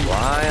cannon ready.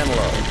 Flying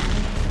low.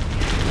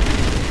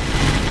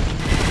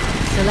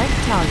 Select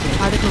target.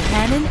 Particle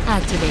cannon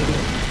activated.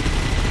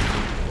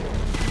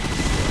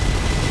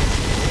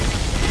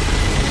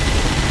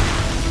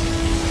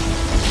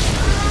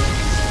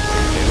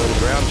 A little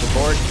ground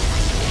support.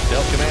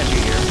 Stealth Comanche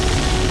here.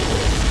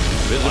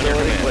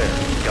 Visibility command. clear.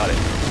 Got it.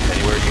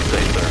 Anywhere you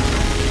say, sir.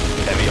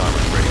 Heavy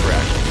armor, ready for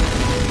action.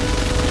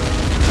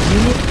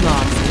 Unit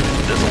lost.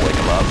 This'll wake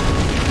 'em up.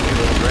 A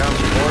little ground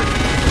support.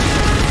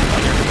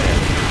 On your command.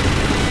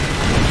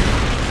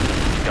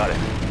 Got it.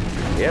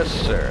 Yes,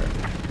 sir.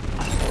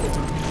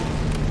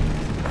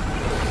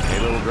 A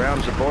little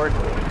ground support.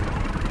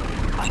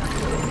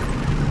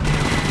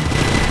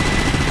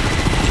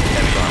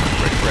 Heavy armor,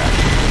 ready for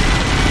action.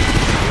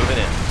 Moving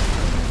in.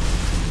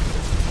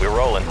 We're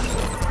rolling.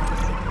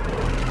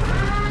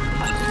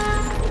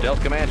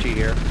 Stealth Comanche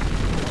here.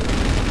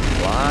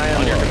 Flying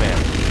On your low. command.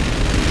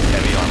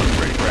 Heavy armor,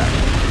 ready for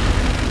action.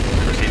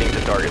 Proceeding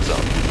to target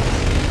zone.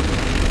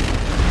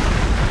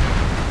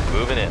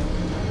 Moving in.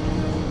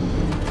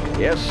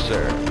 Yes,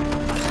 sir.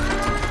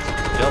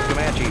 Stealth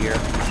Comanche here.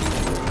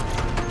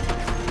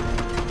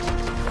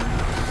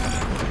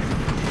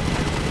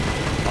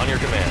 On your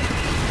command.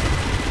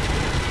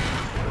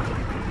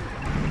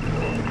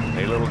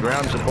 A little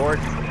ground support.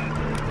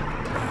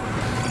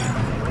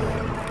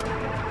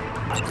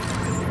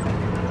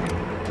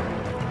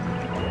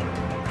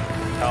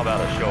 How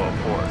about a show of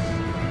force?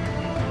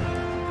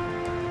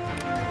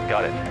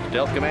 Got it.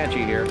 Stealth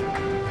Comanche here.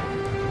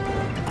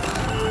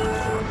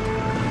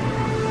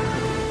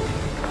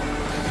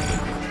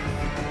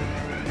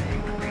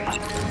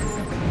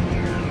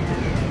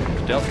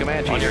 Stealth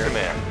Comanche On your here.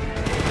 command.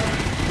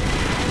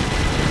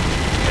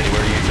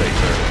 Anywhere you say,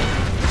 sir.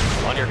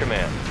 On your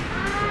command.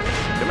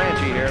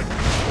 Comanche here.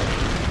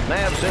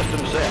 Nav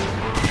system set.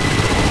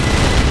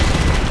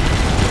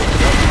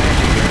 Stealth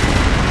Comanche here.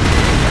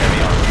 Heavy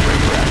armor,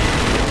 ready for action.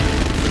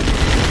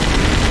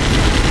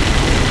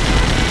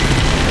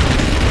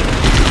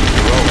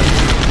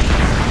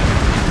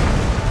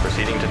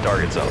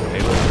 target zone. A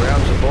little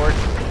ground support.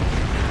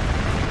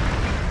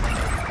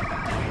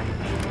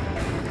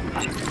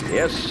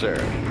 Yes, sir.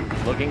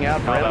 Looking out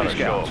for How about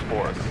enemy a show scouts. of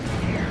force?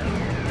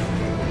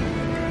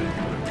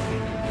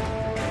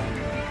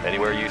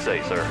 Anywhere you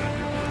say, sir.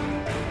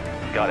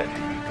 Got it.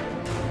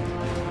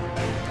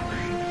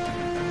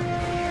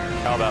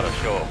 How about a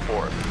show of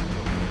force?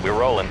 We're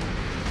rolling.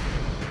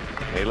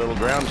 A little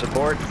ground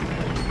support.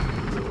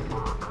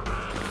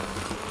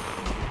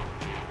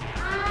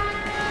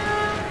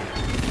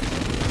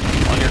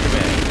 On your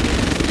command.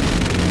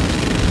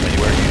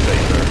 Anywhere you say,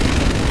 sir.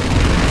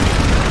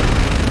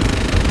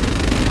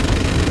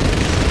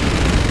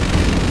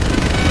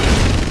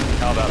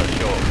 How about a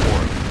show of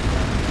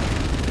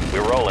force?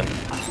 We're rolling.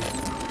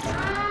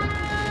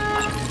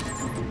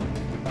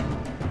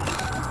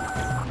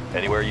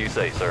 Anywhere you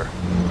say, sir.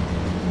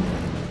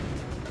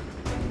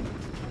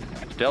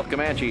 Stealth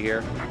Comanche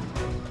here.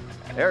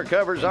 Air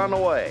cover's on the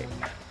way.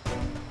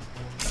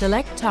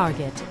 Select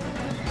target.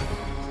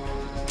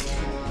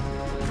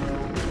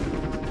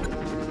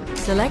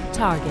 Select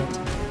target.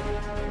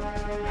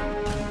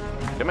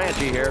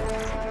 Comanche here.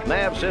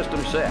 Nav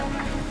system set.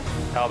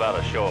 How about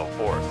a show of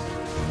force?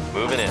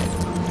 Moving in.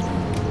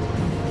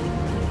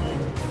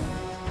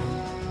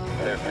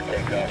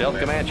 Stealth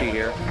Comanche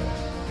here.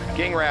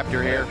 King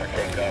Raptor here.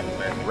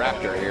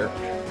 Raptor here.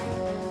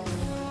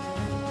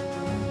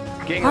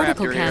 King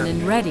Particle Raptor cannon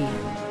here. ready.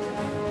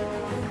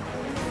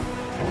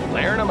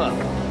 Layering them up.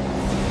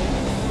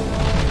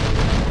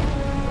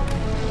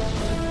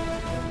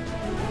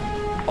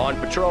 On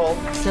patrol.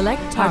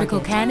 Select particle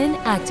cannon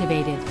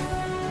activated.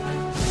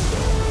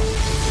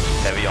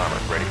 Heavy armor,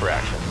 ready for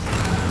action.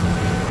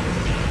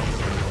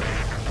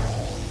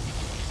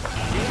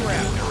 King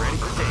Raptor ready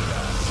for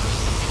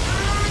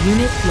takeoff.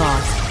 Unit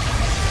lost.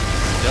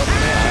 Stealth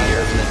Comanche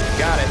here.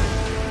 Got it.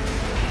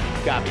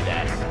 Copy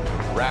that.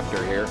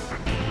 Raptor here.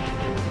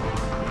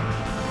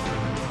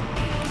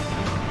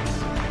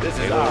 This A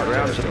is little our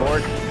ground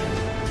territory. support.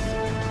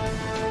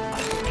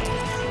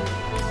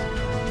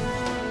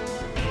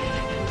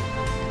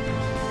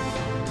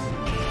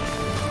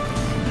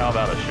 How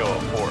about a show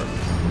of force?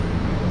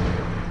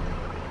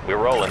 We're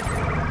rolling.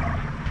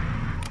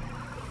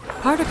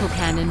 Particle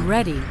cannon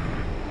ready.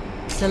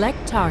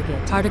 Select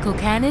target. Particle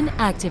cannon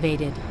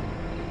activated.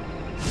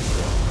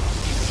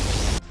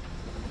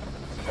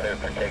 Clear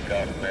for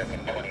takeoff, American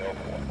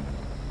 2004.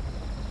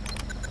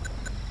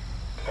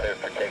 Clear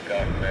for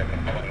takeoff, American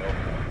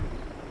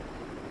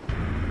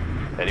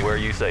 2004. Anywhere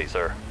you say,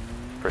 sir.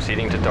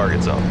 Proceeding to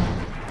target zone.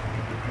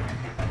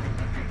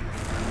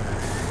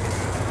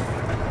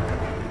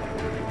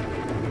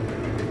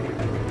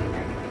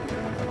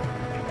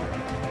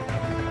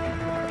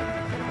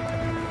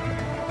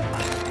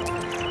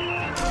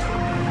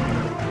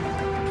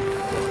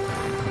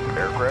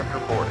 Aircraft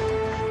reporting.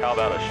 How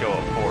about a show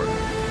of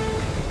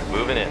force?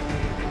 Moving in.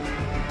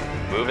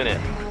 Moving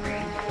in.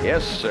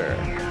 Yes, sir.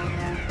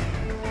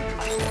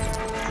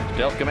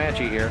 Stealth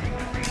Comanche here.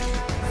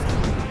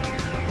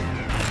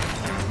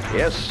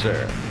 Yes,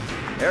 sir.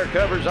 Air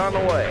cover's on the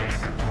way.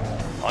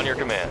 On your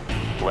command.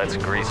 Let's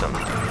grease them.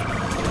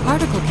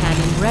 Particle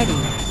cannon ready.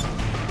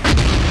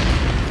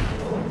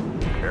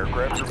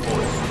 Aircraft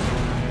reporting.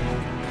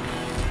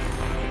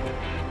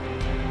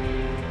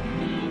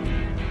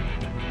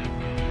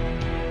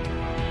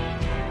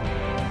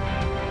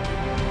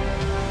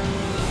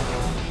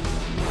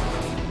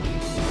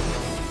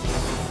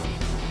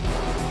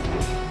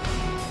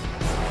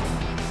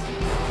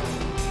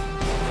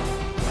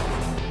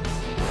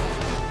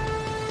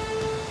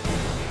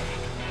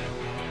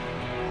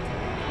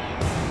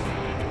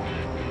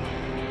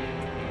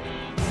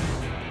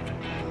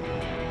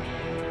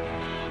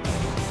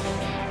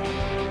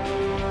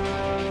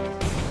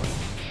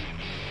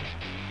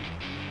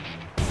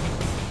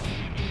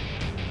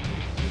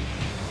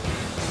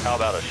 How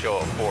about a show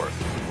of force?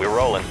 We're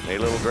rolling. A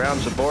little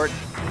ground support.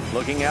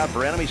 Looking out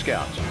for enemy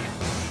scouts.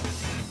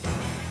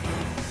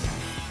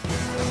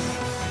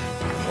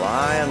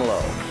 Flying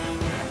low.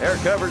 Air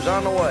cover's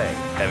on the way.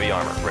 Heavy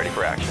armor, ready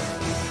for action.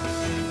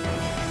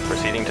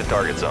 Proceeding to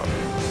target zone.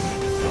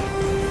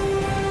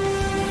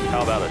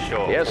 How about a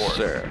show of Yes, force?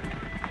 sir.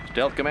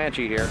 Stealth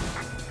Comanche here.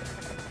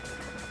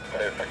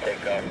 Clear for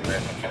takeoff,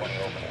 American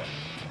 2004.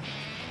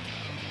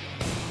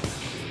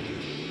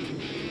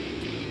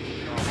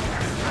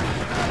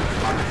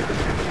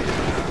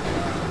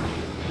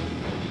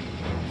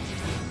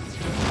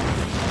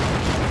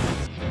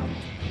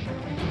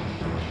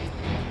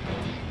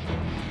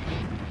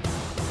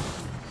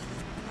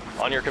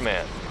 On your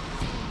command.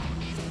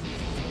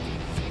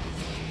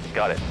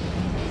 Got it.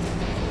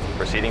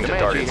 Proceeding to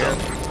Comanche target here.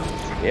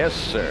 zone. Yes,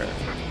 sir.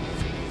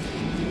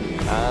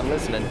 I'm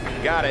listening.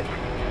 Got it.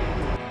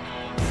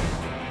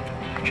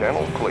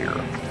 Channel clear.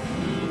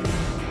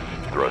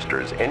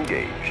 Thrusters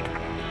engaged.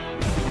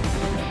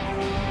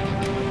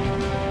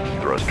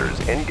 Thrusters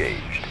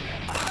engaged.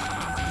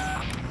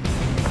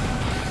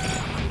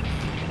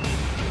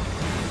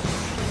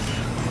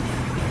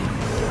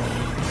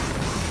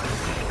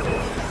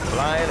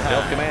 Flying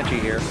Stealth high. Comanche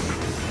here.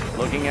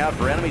 Looking out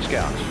for enemy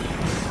scouts.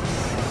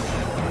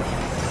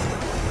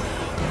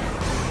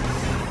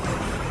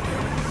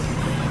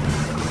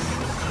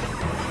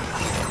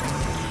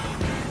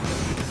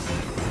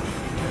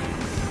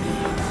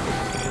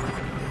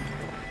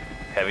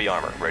 Heavy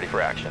armor, ready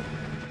for action.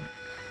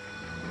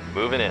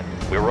 Moving in.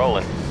 We're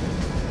rolling.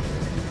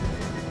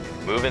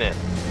 Moving in.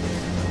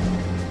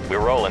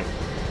 We're rolling.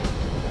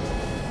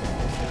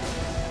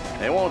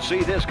 They won't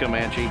see this,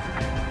 Comanche.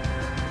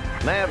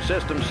 Nav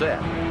system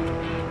set.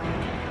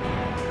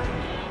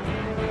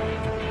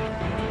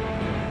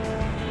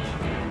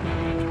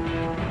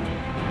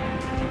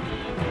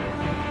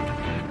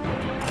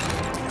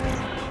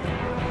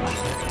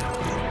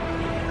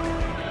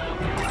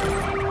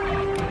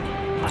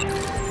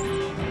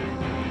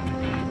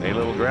 Need a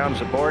little ground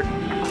support?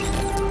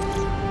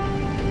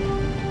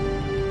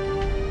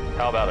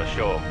 How about a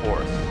show of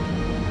force?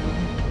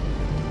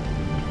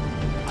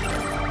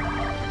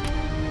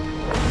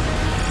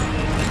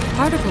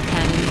 Particle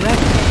cannon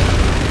ready.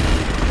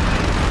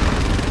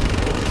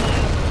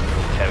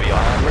 Heavy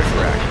armor, ready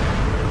for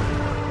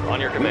action.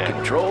 On your command.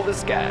 Control the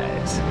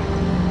skies.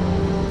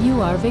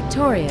 You are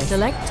victorious.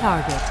 Select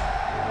target.